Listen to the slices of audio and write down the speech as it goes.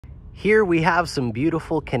Here we have some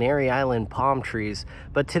beautiful Canary Island palm trees,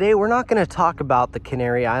 but today we're not going to talk about the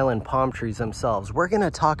Canary Island palm trees themselves. We're going to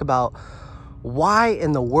talk about why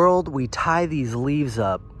in the world we tie these leaves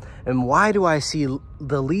up, and why do I see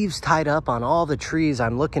the leaves tied up on all the trees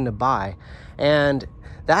I'm looking to buy. And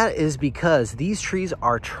that is because these trees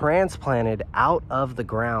are transplanted out of the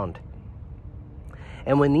ground.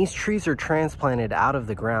 And when these trees are transplanted out of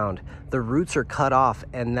the ground, the roots are cut off,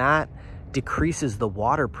 and that decreases the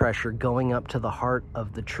water pressure going up to the heart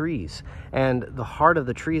of the trees. And the heart of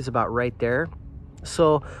the tree is about right there.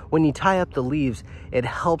 So when you tie up the leaves, it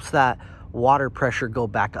helps that water pressure go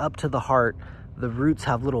back up to the heart. The roots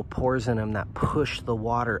have little pores in them that push the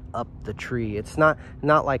water up the tree. It's not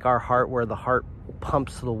like our heart, where the heart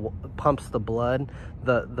pumps the blood.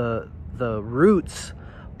 The roots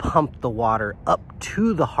pump the water up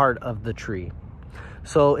to the heart of the tree.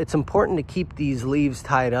 So it's important to keep these leaves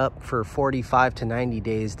tied up for 45 to 90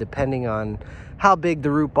 days, depending on how big the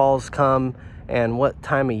root balls come and what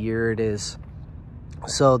time of year it is.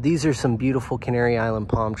 So these are some beautiful Canary Island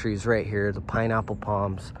palm trees right here, the pineapple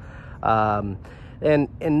palms. And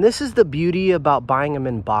this is the beauty about buying them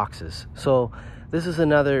in boxes. So this is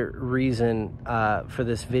another reason for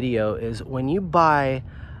this video, is when you buy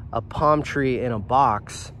a palm tree in a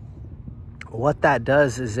box, what that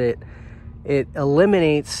does is it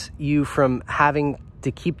eliminates you from having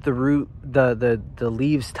to keep the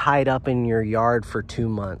leaves tied up in your yard for 2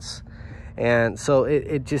 months. And so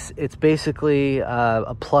it's basically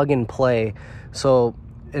a plug and play. So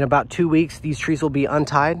in about 2 weeks, these trees will be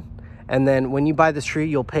untied. And then when you buy this tree,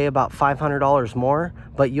 you'll pay about $500 more,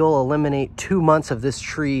 but you'll eliminate 2 months of this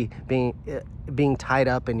tree being tied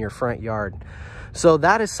up in your front yard. So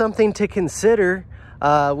that is something to consider.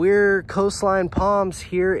 We're Coastline Palms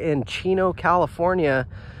here in Chino, California.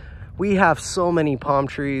 We have so many palm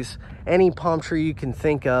trees, any palm tree you can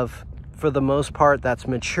think of, for the most part, that's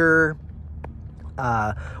mature.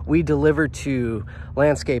 We deliver to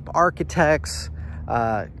landscape architects,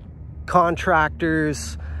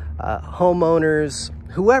 contractors, homeowners,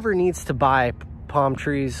 whoever needs to buy palm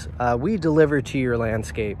trees, we deliver to your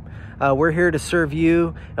landscape. We're here to serve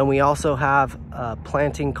you, and we also have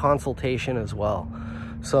planting consultation as well.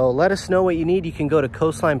 So let us know what you need. You can go to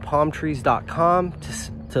coastlinepalmtrees.com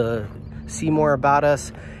to see more about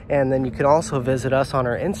us, and then you can also visit us on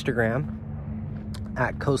our Instagram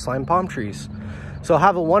at Coastline Palm Trees. So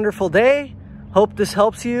have a wonderful day. Hope this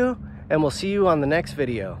helps you, and we'll see you on the next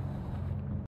video.